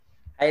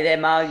Hey there,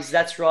 Mugs.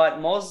 That's right.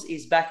 Moz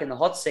is back in the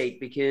hot seat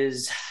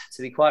because,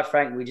 to be quite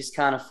frank, we just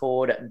can't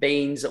afford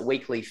Bean's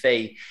weekly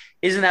fee.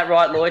 Isn't that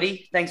right,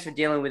 Lloydie? Thanks for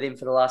dealing with him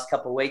for the last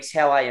couple of weeks.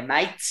 How are you,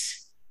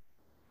 mates?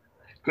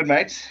 Good,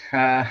 mates.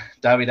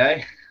 Derby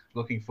Day.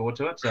 Looking forward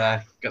to it.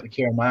 Got the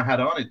Kieran Maher hat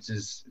on.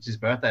 It's his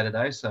birthday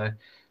today, so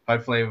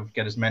hopefully we'll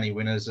get as many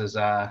winners as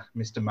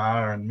Mr.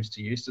 Maher and Mr.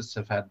 Eustace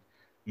have had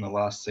in the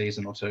last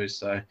season or two.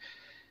 So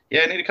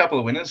yeah, need a couple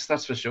of winners,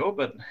 that's for sure.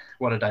 But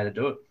what a day to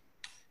do it.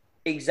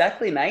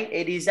 Exactly, mate.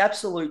 It is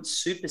absolute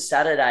Super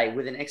Saturday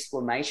with an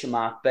exclamation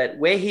mark, but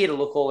we're here to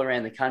look all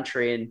around the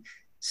country and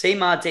see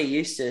Mar D.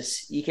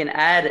 Eustace. You can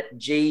add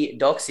G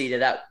Doxy to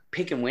that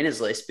pick and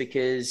winners list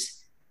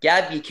because,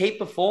 Gab, you keep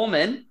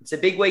performing. It's a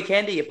big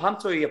weekend. Are you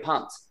pumped or are you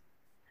pumped?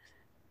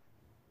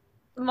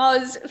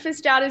 Moz, for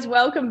starters,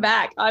 welcome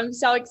back. I'm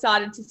so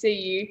excited to see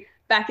you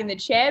back in the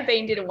chair.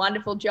 Bean did a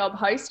wonderful job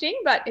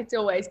hosting, but it's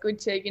always good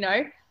to,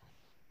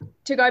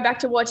 to go back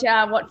to what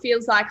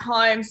feels like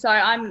home. So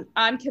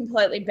I'm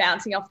completely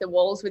bouncing off the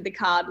walls with the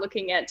card,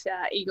 looking at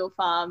Eagle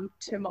Farm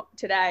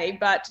today.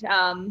 But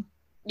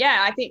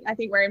yeah, I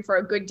think we're in for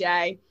a good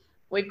day.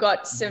 We've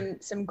got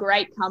some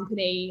great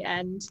company,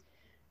 and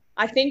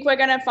I think we're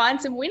going to find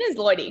some winners,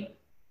 Lloydie.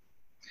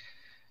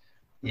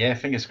 Yeah,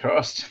 fingers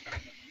crossed.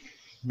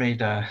 Need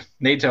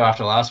to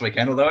after last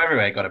weekend, although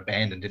everywhere got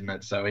abandoned, didn't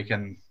it? So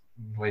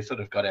we sort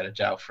of got out of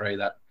jail free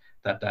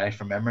that day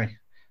from memory.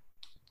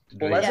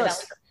 Did Well, we? Yeah,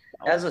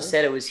 as I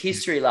said, it was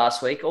history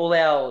last week. All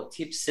our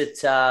tips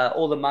that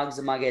all the mugs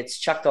and muggettes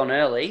chucked on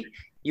early,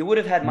 you would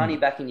have had money Mm.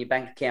 back in your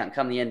bank account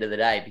come the end of the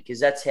day because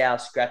that's how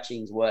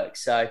scratchings work.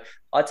 So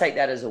I take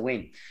that as a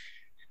win.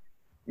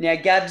 Now,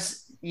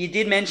 Gabs, you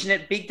did mention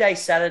it. Big day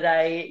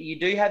Saturday. You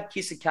do have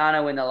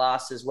Kisakano in the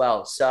last as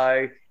well.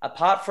 So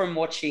apart from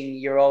watching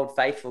your old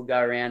faithful go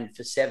around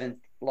for seventh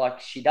like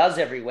she does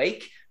every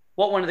week,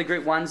 what one of the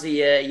Group Ones are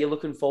you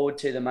looking forward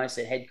to the most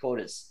at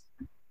headquarters?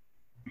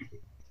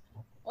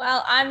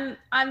 Well,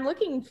 I'm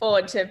looking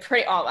forward to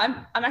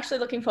I'm actually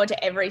looking forward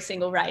to every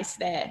single race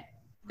there.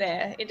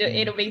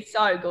 It'll be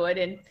so good,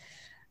 and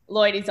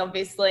Lloyd is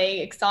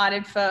obviously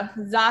excited for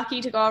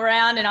Zaki to go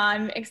around, and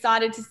I'm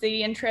excited to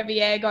see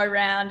Entrevier go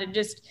around, and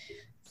just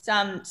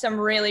some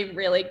really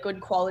really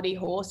good quality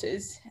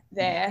horses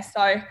there.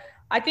 So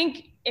I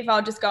think if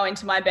I'll just go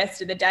into my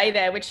best of the day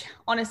there, which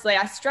honestly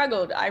I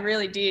struggled, I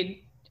really did.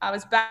 I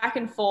was back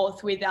and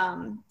forth with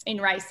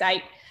in race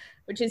 8,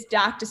 which is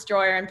Dark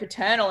Destroyer and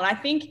Paternal. And I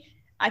think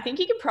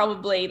you could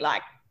probably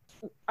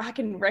I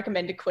can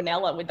recommend a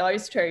Quinella with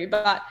those two,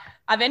 but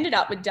I've ended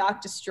up with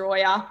Dark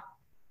Destroyer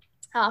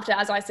after,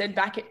 as I said,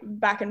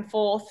 back and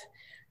forth.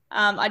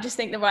 I just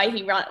think the way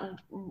he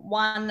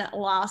won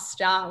last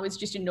start was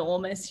just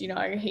enormous.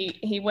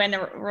 He went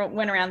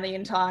around the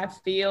entire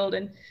field,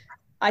 and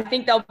I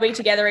think they'll be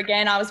together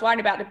again. I was worried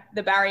about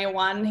the barrier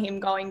one, him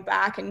going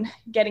back and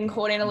getting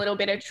caught in a little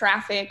bit of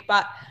traffic,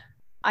 but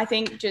I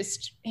think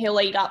just he'll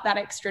eat up that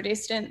extra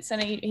distance,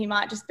 and he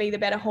might just be the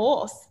better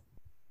horse.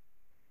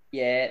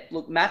 Yeah,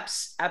 look,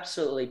 map's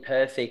absolutely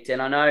perfect.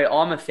 And I know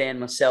I'm a fan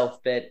myself,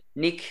 but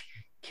Nick,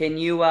 can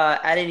you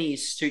add any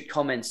astute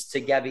comments to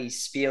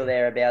Gabby's spiel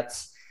there about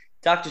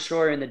Dr.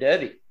 Shroyer in the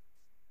Derby?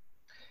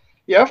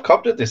 Yeah, I've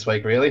copped it this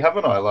week, really,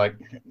 haven't I? Like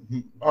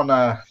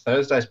on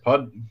Thursday's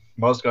pod,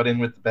 Moz got in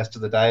with the best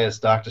of the day as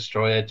Dark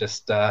Destroyer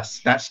just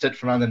snatched it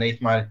from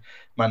underneath my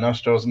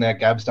nostrils, and now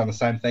Gab's done the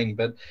same thing.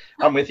 But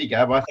I'm with you,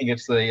 Gab. I think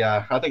it's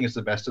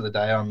the best of the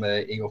day on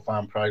the Eagle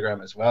Farm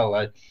program as well.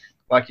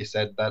 Like you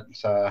said, that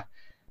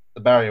the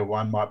barrier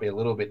one might be a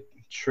little bit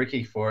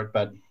tricky for it,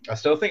 but I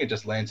still think it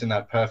just lands in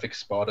that perfect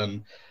spot.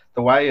 And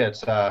the way it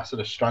sort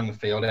of strung the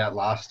field out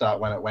last start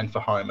when it went for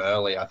home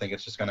early, I think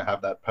it's just going to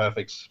have that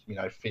perfect,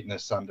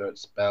 fitness under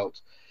its belt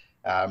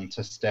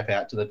to step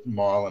out to the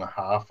mile and a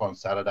half on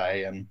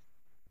Saturday. And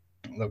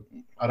look,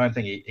 I don't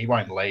think he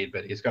won't lead,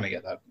 but he's going to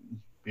get that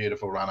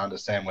beautiful run under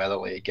Sam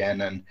Weatherly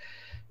again. And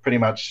pretty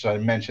much, I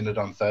mentioned it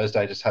on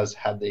Thursday, just has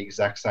had the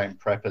exact same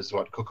prep as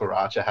what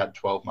Kukaracha had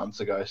 12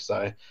 months ago.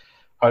 So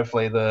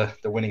hopefully the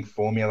winning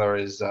formula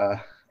is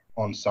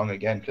on song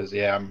again, because,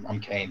 yeah, I'm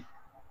keen.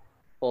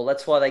 Well,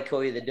 that's why they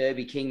call you the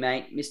Derby King,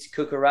 mate. Mr.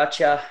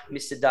 Kukaracha,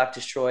 Mr. Dark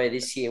Destroyer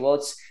this year.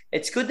 Well,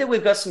 it's good that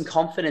we've got some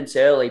confidence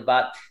early,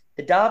 but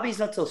the Derby's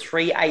not till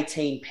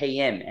 3:18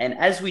 p.m. And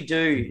as we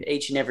do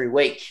each and every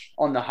week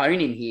on the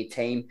Hone In here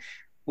team,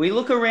 we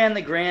look around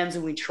the grounds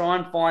and we try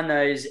and find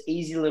those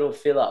easy little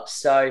fill-ups.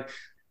 So,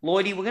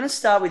 Lloydie, we're going to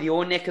start with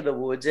your neck of the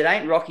woods. It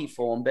ain't Rocky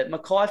form, but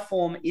Mackay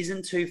form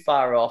isn't too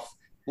far off.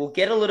 We'll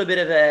get a little bit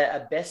of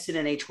a best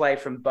in each way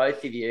from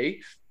both of you,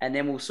 and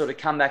then we'll sort of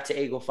come back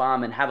to Eagle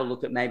Farm and have a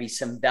look at maybe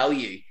some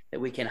value that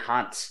we can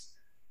hunt.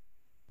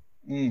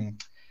 Mm.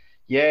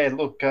 Yeah,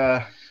 look,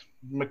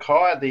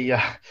 Mackay,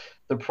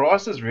 the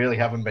prices really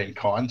haven't been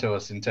kind to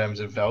us in terms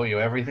of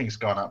value. Everything's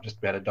gone up just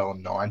about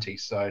 $1.90,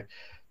 so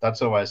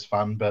that's always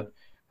fun. But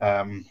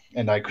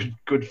and our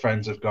good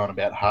friends have gone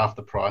about half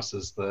the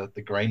prices the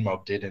Green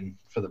Mob did in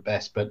for the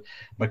best. But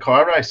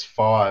Mackay race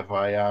 5,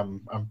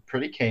 I'm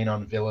pretty keen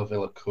on Villa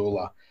Villa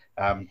Cooler.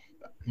 Um,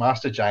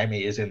 Master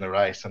Jamie is in the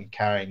race and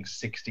carrying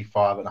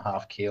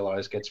 65.5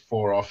 kilos, gets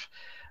 4 off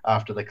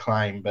after the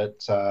claim, but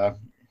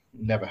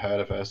never heard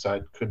of her, so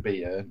it could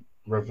be a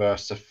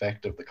reverse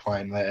effect of the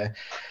claim there.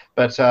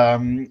 But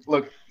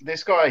look,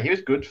 this guy, he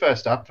was good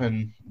first up,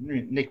 and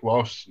Nick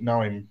Walsh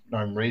know him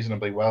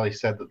reasonably well. He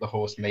said that the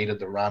horse needed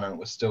the run and it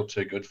was still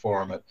too good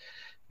for him. It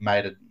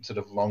made a sort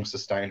of long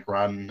sustained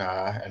run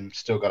and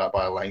still got up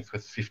by a length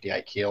with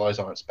 58 kilos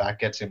on its back.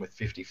 Gets in with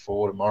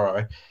 54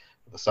 tomorrow,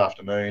 this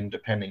afternoon,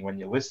 depending when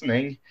you're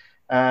listening.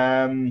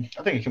 I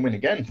think he can win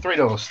again.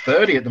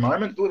 $3.30 at the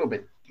moment, a little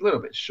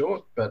bit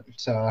short, but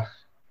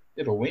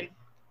it'll win.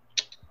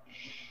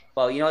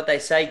 Well, you know what they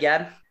say,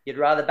 Gab? You'd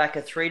rather back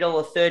a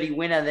 $3.30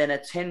 winner than a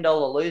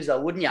 $10 loser,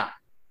 wouldn't you?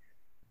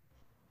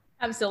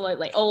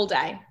 Absolutely, all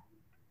day.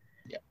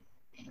 Yeah.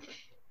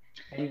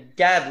 And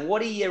Gab,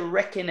 what do you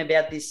reckon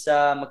about this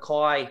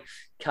Mackay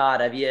card?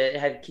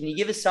 Can you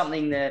give us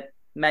something that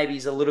maybe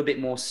is a little bit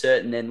more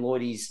certain than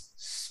Lloydie's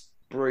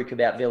spruik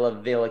about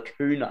Villa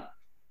Kuna?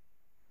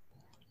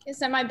 Yeah,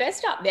 so my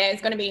best up there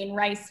is going to be in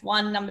race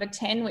 1, number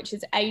 10, which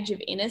is Age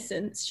of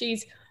Innocence.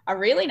 She's a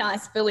really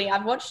nice filly.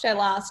 I've watched her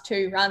last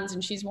 2 runs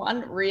and she's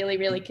won really,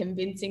 really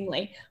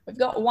convincingly. We've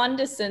got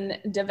Wonderson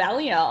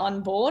Devalia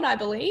on board, I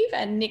believe,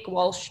 and Nick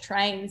Walsh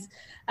trains.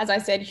 As I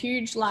said,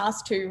 huge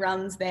last 2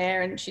 runs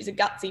there, and she's a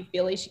gutsy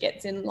filly. She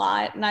gets in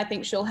light, and I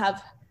think she'll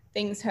have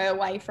things her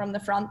way from the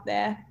front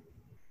there.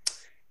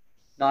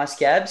 Nice,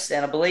 Gabs.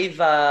 And I believe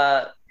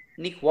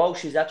Nick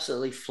Walsh is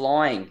absolutely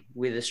flying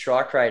with a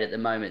strike rate at the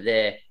moment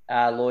there,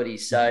 Lloydie.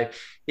 So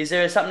is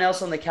there something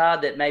else on the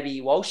card that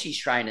maybe Walshy's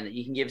training that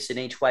you can give us an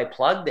each-way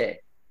plug there?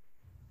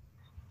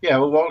 Yeah,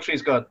 well,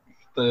 Walshy's got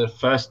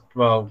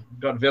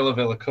got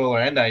Villa Cooler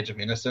and Age of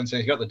Innocence,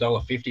 and he's got the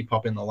 $1.50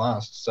 pop in the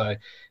last. So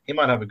he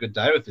might have a good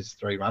day with his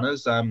 3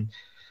 runners.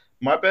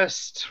 My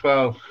best,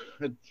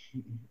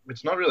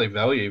 it's not really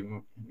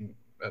value,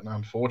 and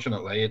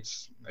unfortunately,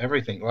 it's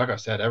everything. Like I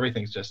said,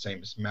 everything just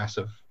seems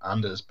massive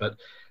unders, but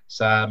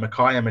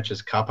Mackay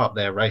Amateurs Cup up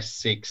there, race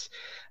 6.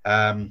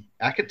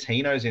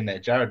 Acatino's in there,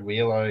 Jared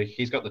Wheelow.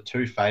 He's got the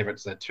 2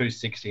 favourites. They're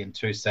 260 and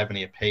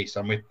 270 apiece.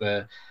 I'm with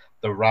the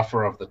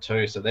rougher of the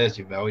 2, so there's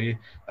your value.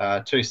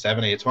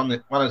 270. It's one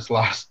of its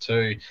last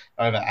 2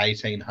 over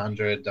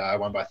 1,800.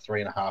 Won by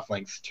 3.5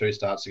 lengths, 2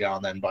 starts ago,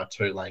 and then by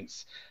 2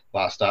 lengths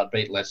last start.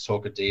 Beat Let's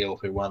Talk a Deal,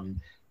 who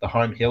won the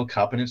Home Hill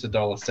Cup, and it's a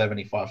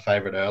 $1.75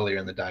 favourite earlier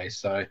in the day.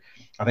 So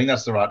I think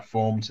that's the right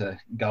form to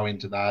go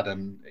into that,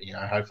 and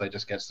hopefully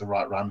just gets the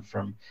right run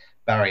from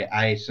barrier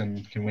 8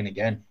 and can win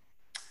again.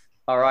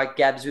 All right,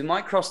 Gabs, we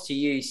might cross to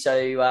you so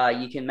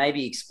you can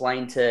maybe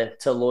explain to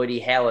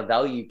Lloydie how a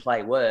value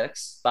play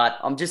works. But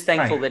I'm just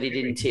thankful that he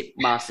didn't tip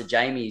Master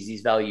Jamie as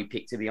his value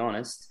pick, to be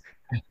honest.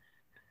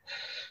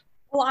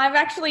 Well, I've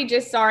only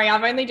just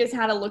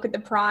had a look at the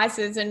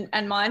prices, and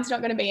mine's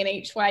not going to be an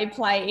each way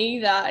play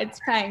either.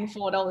 It's paying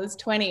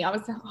 $4.20. I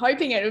was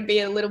hoping it would be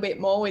a little bit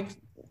more with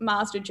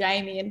Master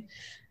Jamie and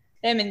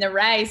them in the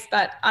race,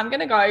 but I'm going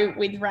to go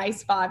with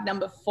race 5,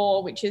 number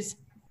 4, which is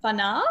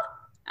Fanar.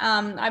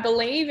 I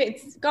believe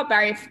it's got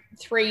barrier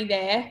 3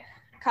 there,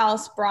 Carl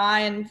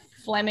Spry and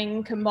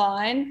Fleming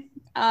combined.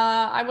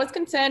 I was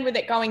concerned with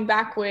it going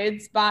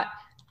backwards, but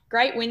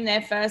great win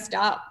there first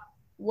up.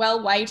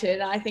 Well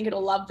weighted. I think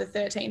it'll love the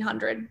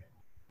 1,300.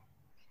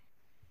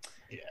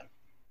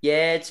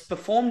 Yeah, it's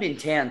performed in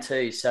town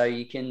too, so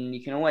you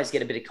can always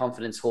get a bit of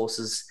confidence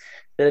horses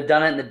that have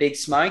done it in the big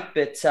smoke.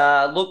 But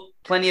look,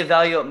 plenty of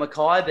value at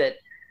Mackay. But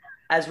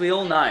as we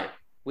all know,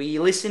 we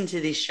listen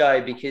to this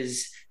show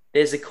because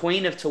there's a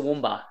Queen of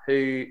Toowoomba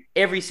who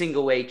every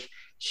single week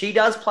she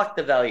does pluck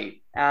the value.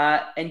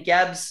 And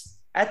Gabs,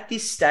 at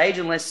this stage,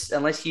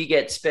 unless you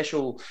get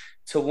special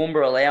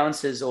Toowoomba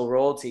allowances or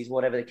royalties,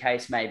 whatever the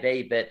case may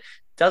be, but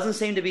doesn't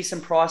seem to be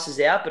some prices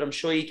out, but I'm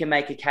sure you can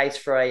make a case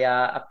for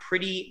a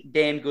pretty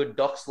damn good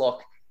Docs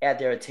lock out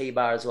there at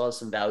T-Bar as well as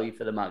some value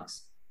for the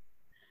mugs.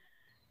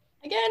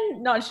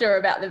 Again, not sure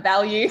about the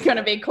value, going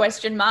to be a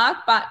question mark,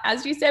 but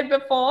as you said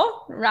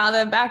before,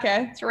 rather back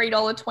a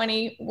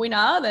 $3.20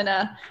 winner than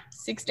a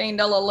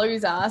 $16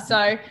 loser.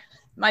 So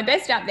my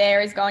best up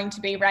there is going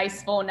to be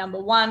race 4, number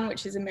 1,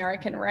 which is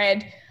American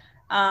Red.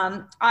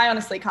 I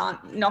honestly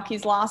can't knock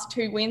his last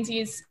 2 wins.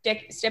 He is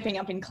stepping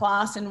up in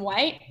class and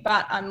weight,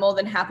 but I'm more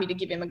than happy to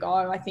give him a go.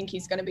 I think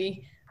he's going to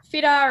be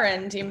fitter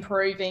and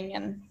improving,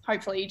 and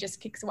hopefully he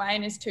just kicks away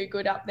and is too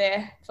good up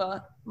there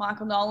for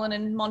Michael Nolan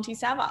and Monty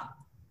Sava.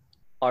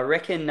 I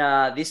reckon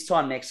this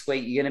time next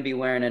week you're going to be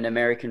wearing an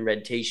American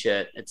Red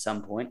T-shirt at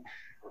some point.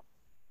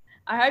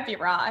 I hope you're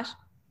right.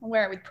 I'll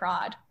wear it with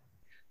pride.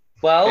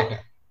 Well,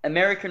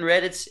 American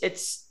Red,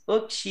 it's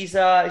look, she's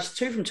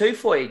 2 from 2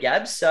 for you,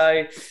 Gabs.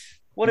 So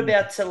what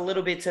about a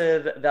little bit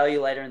of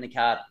value later in the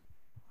card?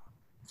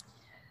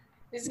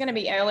 This is going to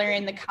be earlier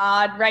in the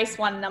card. Race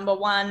 1, number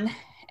 1,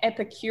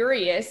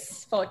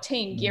 Epicurious for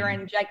Team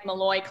Girran, Jake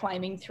Malloy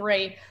claiming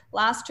 3.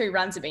 Last 2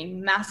 runs have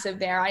been massive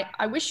there.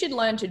 I wish she'd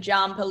learn to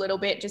jump a little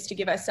bit just to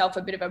give herself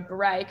a bit of a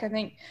break. I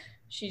think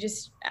she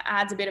just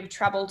adds a bit of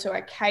trouble to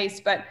her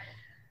case, but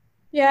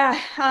Yeah,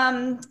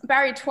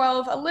 barrier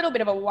 12, a little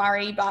bit of a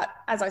worry, but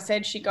as I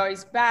said, she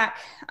goes back.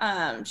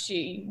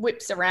 She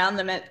whips around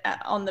them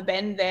on the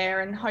bend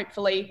there, and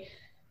hopefully,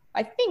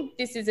 I think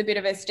this is a bit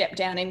of a step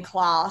down in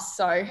class.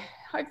 So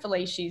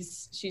hopefully, she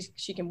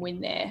can win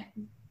there.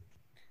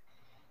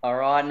 All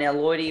right, now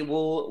Lloydie,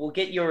 we'll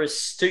get your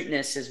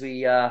astuteness as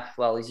we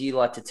as you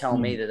like to tell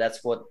me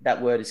that's what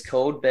that word is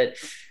called. But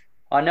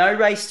I know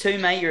race 2,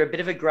 mate. You're a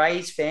bit of a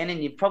Greys fan,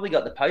 and you've probably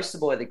got the poster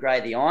boy, the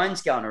Grey, the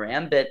Irons going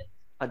around. But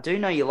I do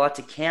know you like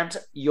to count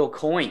your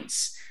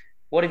coins.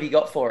 What have you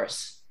got for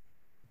us?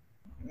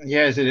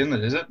 Yeah, is it in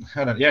it? Is it?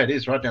 Yeah, it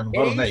is right down the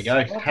bottom. There you go.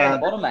 Right down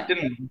the bottom, mate.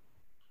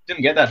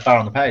 Didn't get that far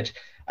on the page.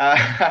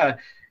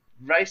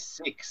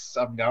 Race 6,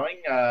 I'm going.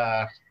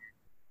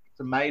 It's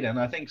a maiden.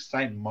 I think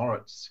St.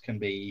 Moritz can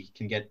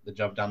get the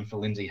job done for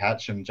Lindsay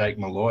Hatch and Jake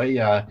Malloy.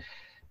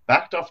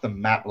 Backed off the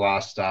map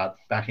last start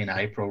back in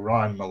April.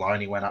 Ryan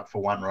Maloney went up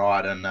for one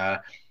ride, and it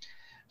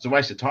was a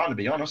waste of time, to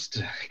be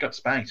honest. He got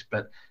spanked,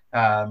 but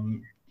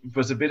it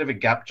was a bit of a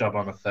gap job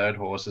on the third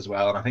horse as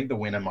well, and I think the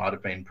winner might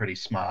have been pretty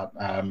smart.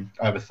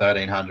 Over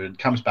 1,300,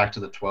 comes back to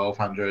the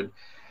 1,200,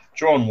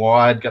 drawn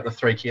wide, got the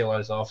 3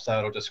 kilos off, so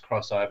it'll just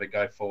cross over,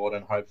 go forward,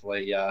 and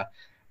hopefully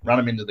run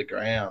him into the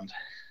ground.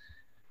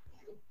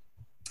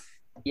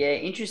 Yeah,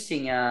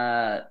 interesting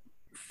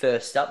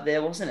first up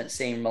there, wasn't it?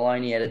 Seeing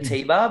Maloney at a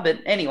T-bar. But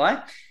anyway,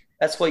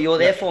 that's what you're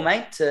there for,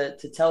 mate, to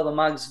tell the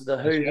mugs the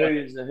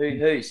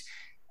who-who's.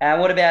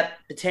 What about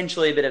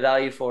potentially a bit of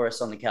value for us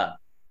on the card?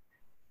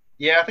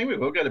 Yeah, I think we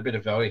will get a bit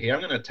of value here.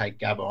 I'm going to take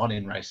Gab on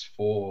in race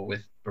 4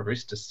 with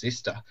Barista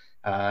Sister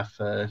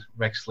for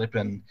Rex Slip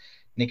and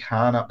Nick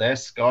Hahn up there.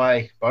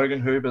 Sky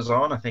Bogenhuber's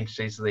on. I think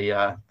she's the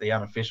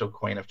unofficial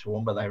queen of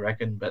Toowoomba, they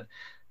reckon, but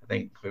I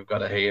think we've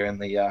got her here in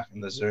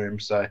the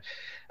Zoom. So,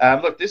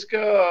 look, this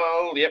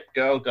girl,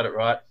 girl, got it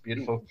right.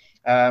 Beautiful.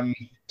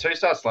 2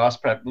 starts last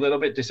prep, a little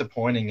bit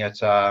disappointing at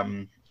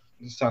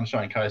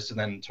Sunshine Coast and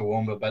then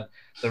Toowoomba, but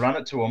the run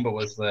at Toowoomba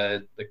was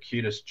the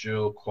cutest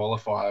dual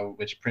qualifier,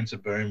 which Prince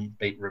of Boom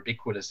beat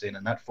Ubiquitous in,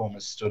 and that form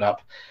has stood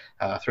up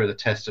through the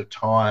test of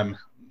time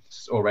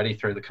already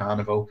through the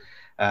carnival.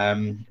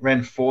 Ran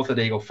 4th at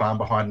Eagle Farm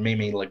behind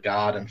Mimi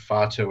Lagarde and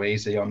Far Too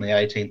Easy on the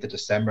 18th of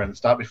December, and the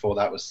start before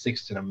that was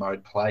 6th in a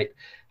mode plate,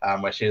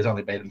 where she has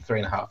only beaten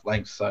 3.5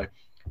 lengths. So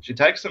she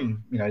takes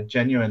some,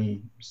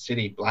 genuine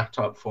city black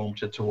type form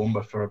to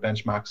Toowoomba for a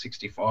benchmark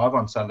 65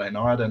 on Saturday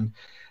night, and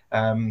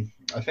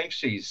I think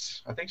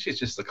she's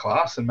just the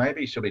class, and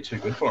maybe she'll be too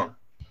good for him.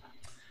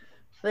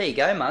 There you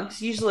go,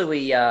 Mugs. Usually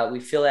we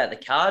fill out the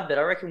card, but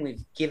I reckon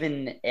we've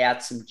given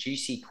out some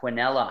juicy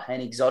Quinella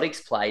and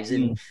exotics plays,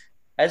 and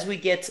as we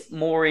get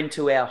more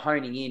into our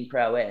honing in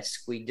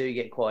prowess, we do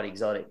get quite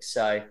exotic.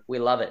 So we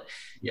love it.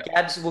 Yep.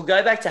 Gabs, we'll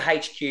go back to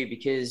HQ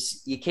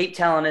because you keep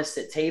telling us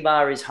that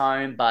T-Bar is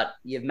home, but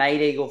you've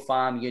made Eagle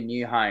Farm your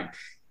new home.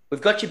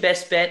 We've got your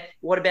best bet.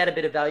 What about a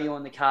bit of value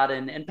on the card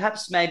and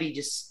perhaps maybe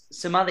just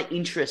some other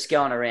interest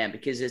going around,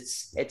 because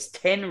it's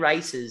 10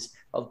 races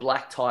of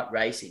black type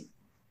racing.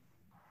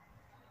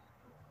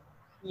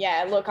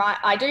 Yeah, look,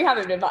 I do have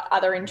a bit of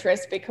other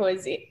interest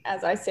because it,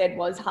 as I said,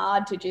 was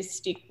hard to just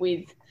stick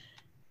with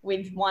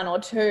one or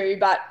two.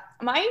 But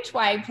my each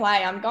way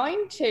play, I'm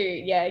going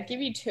to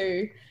give you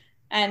 2,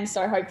 and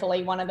so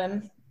hopefully one of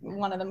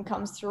them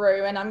comes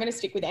through. And I'm going to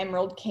stick with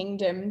Emerald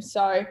Kingdom.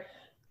 So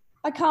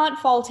I can't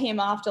fault him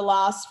after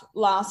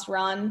last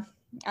run.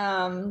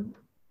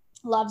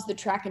 Loves the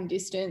track and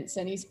distance,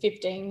 and he's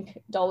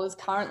 $15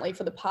 currently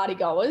for the party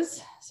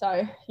goers.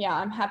 So yeah,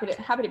 I'm happy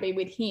to be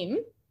with him.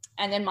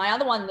 And then my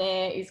other one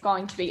there is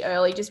going to be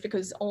early, just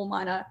because all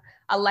mine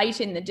are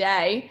late in the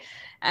day,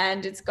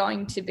 and it's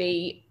going to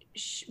be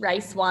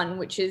race 1,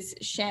 which is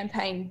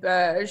Champagne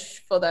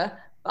Berge for the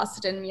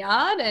Buston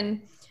Yard,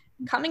 and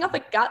coming off a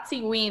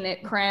gutsy win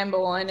at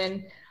Cranbourne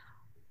and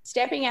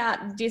stepping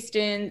out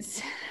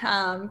distance,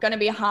 going to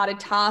be a harder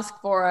task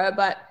for her.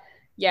 But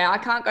yeah, I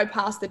can't go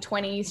past the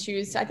 20s. She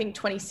was, I think,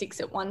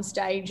 26 at one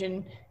stage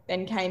and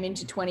then came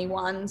into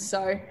 21.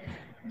 So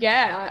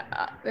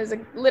yeah, there's a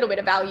little bit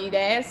of value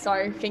there.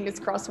 So fingers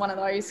crossed one of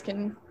those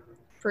can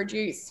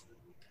produce.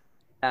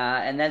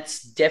 And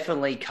that's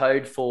definitely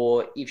code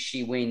for if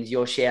she wins,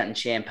 you're shouting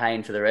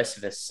champagne for the rest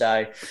of us.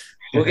 So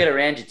we'll get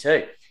around you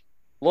too.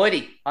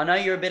 Lloydie, I know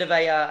you're a bit of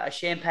a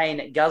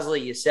champagne guzzler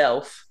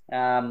yourself,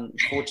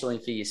 fortunately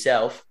for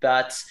yourself,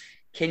 but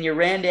can you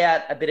round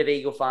out a bit of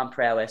Eagle Farm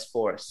prowess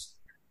for us?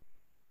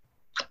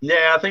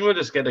 Yeah, I think we'll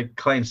just get a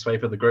clean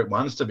sweep of the Group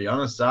 1s, to be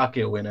honest.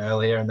 Zaki will win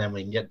earlier, and then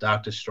we can get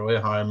Dark Destroyer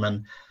home.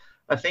 And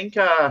I think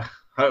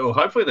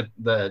hopefully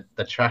the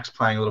track's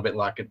playing a little bit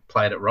like it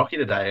played at Rocky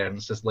today, and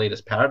it's just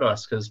Leaders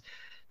Paradise, because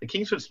the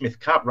Kingsford Smith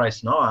Cup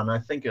race 9, I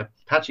think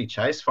Apache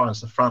Chase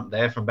finds the front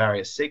there from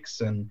barrier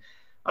 6, and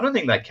I don't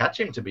think they catch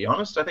him, to be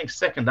honest. I think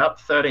second up,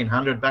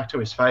 1,300, back to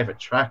his favourite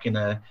track in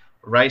a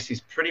race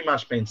he's pretty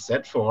much been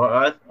set for.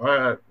 I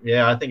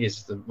think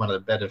he's one of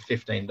the better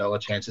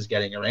 $15 chances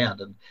getting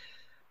around, and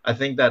I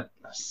think that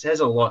says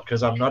a lot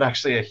because I'm not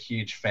actually a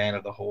huge fan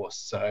of the horse.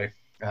 So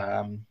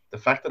the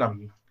fact that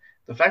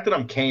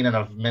I'm keen and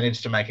I've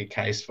managed to make a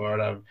case for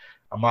it,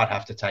 I might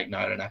have to take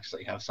note and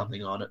actually have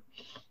something on it.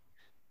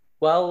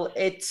 Well,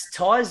 it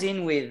ties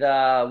in with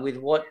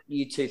what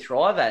you two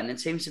thrive at, and it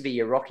seems to be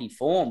your rocky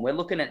form. We're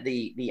looking at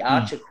the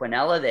Archer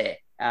Quinella there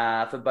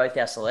for both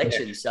our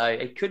selections, so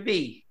it could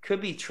be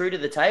true to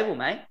the table,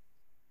 mate.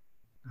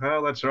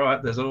 Oh, that's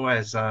right. There's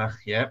always,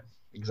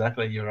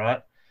 exactly. You're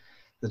right.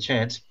 The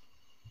chance,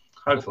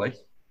 hopefully.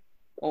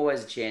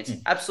 Always a chance.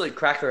 Absolute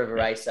cracker of a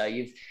race, though.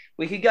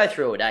 We could go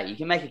through all day. You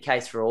can make a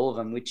case for all of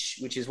them,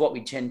 which is what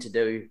we tend to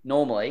do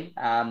normally,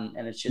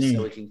 and it's just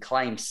so we can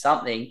claim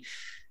something.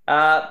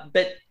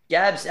 But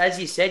Gabs, as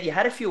you said, you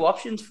had a few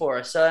options for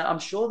us. So I'm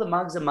sure the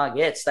Mugs and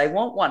Mugettes, they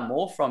want one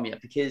more from you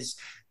because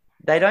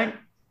they don't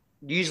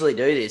usually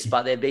do this,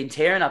 but they've been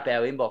tearing up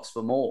our inbox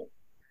for more.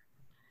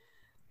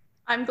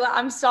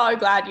 I'm so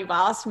glad you've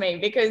asked me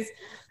because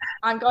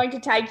I'm going to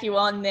take you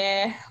on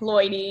there,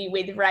 Lloydie,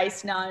 with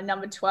race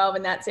number 12,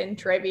 and that's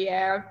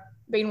Entrevier.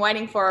 I've been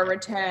waiting for a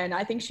return.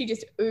 I think she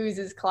just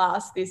oozes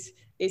class, this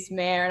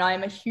mare, and I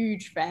am a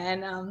huge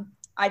fan.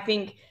 I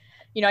think,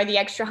 you know, the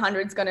extra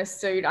 100's going to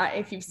suit.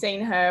 If you've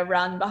seen her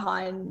run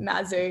behind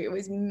Mazu, it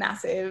was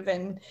massive.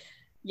 And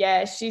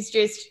yeah,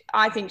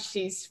 I think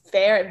she's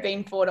fair at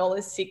being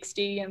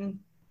 $4.60. And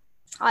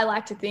I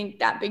like to think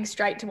that big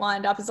straight to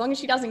wind up, as long as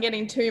she doesn't get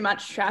in too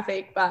much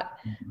traffic, but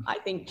I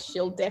think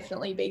she'll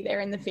definitely be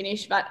there in the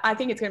finish. But I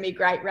think it's going to be a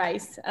great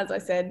race. As I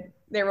said,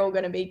 they're all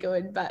going to be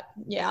good, but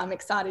yeah, I'm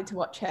excited to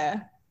watch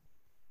her.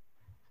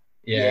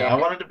 Yeah, I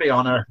wanted to be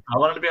on her.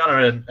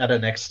 At her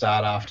next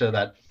start after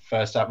that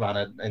first up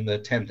run in the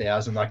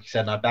 10,000, like you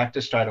said, and I backed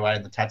her straight away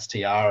in the Tats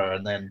Tiara,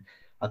 and then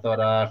I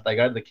thought if they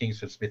go to the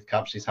Kingsford Smith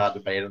Cup, she's hard to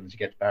beat, and she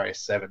gets barrier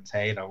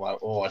 17. I'm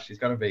like, she's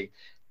going to be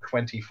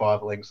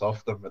 25 lengths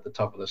off them at the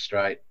top of the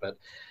straight. But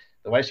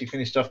the way she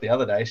finished off the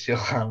other day,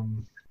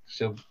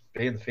 she'll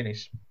be in the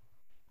finish.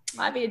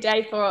 Might be a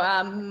day for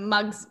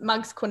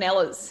Mugs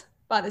Cornellas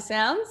by the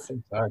sounds. I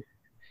think so.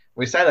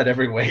 We say that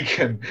every week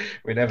and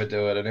we never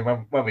do it. And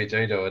when we do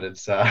it,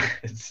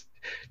 it's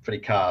pretty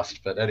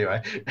cast. But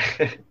anyway.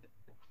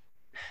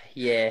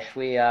 Yeah,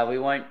 we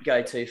won't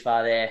go too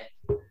far there.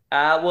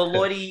 Well,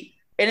 Lloydie,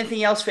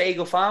 anything else for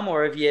Eagle Farm,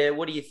 or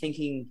what are you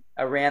thinking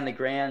around the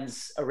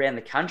grounds, around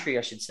the country,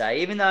 I should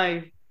say, even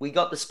though we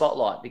got the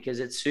spotlight because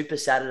it's Super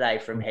Saturday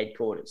from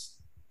headquarters?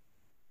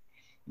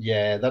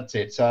 Yeah, that's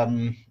it.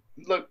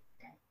 Look,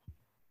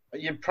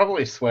 you'd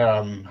probably swear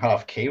I'm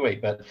half Kiwi,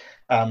 but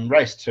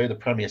race 2, the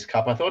Premier's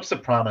Cup, I thought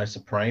Soprano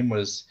Supreme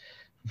was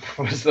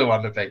the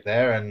one to beat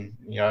there, and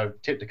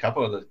tipped a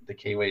couple of the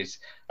Kiwis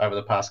over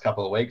the past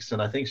couple of weeks,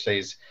 and I think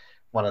she's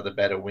one of the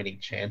better winning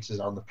chances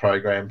on the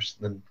program.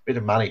 And a bit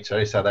of money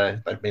too, so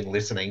they've been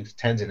listening.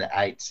 10s into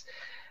 8s.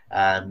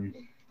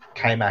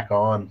 K-Mac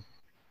on,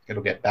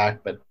 it'll get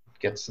back, but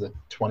gets to the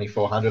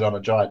 2,400 on a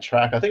dry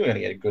track. I think we're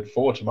going to get a good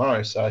 4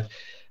 tomorrow, so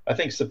I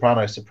think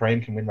Soprano Supreme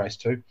can win race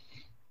 2.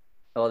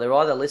 Oh, they're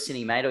either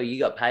listening, mate, or you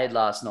got paid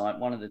last night,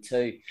 one of the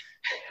two.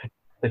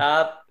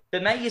 But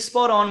mate, you're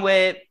spot on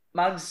where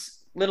Mug's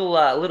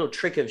little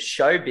trick of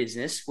show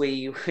business.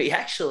 We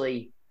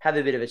actually have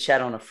a bit of a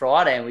chat on a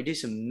Friday and we do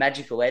some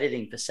magical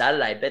editing for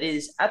Saturday, but it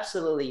is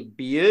absolutely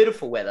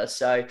beautiful weather.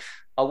 So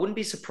I wouldn't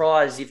be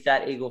surprised if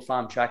that Eagle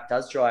Farm track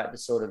does dry out to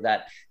sort of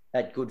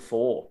that good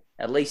 4,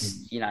 at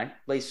least, at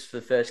least for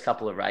the first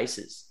couple of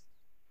races.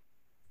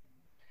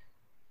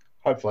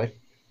 Hopefully.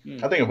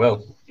 I think it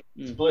will.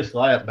 It's blue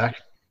sky up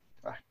back.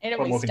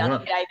 It'll be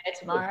stunning day there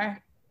tomorrow.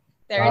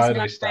 There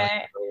is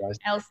nowhere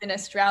else in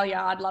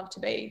Australia I'd love to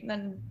be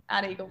than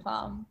at Eagle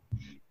Farm.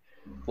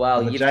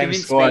 Well, you've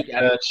convinced me.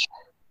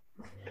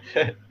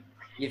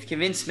 You've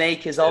convinced me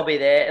because I'll be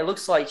there. It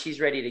looks like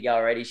she's ready to go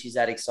already. She's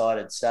that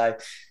excited. So,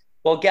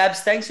 well,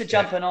 Gabs, thanks for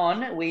jumping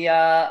on.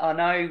 I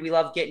know we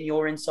love getting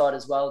your insight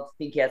as well.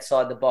 Think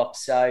outside the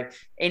box. So,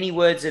 any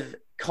words of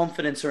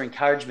confidence or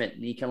encouragement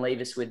you can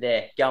leave us with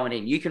there going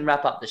in? You can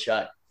wrap up the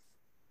show.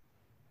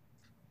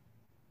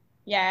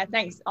 Yeah,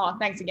 thanks.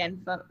 Thanks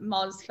again for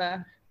Moz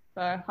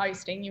for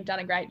hosting. You've done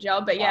a great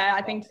job. But yeah,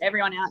 I think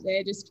everyone out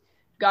there, just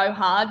go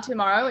hard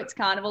tomorrow. It's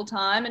carnival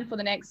time, and for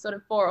the next sort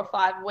of 4 or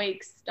 5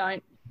 weeks,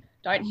 don't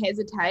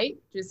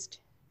hesitate. Just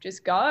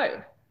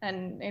go,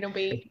 and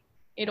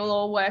it'll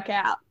all work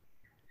out.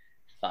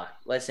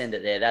 Let's end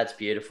it there. That's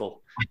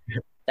beautiful.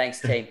 Thanks,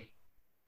 team.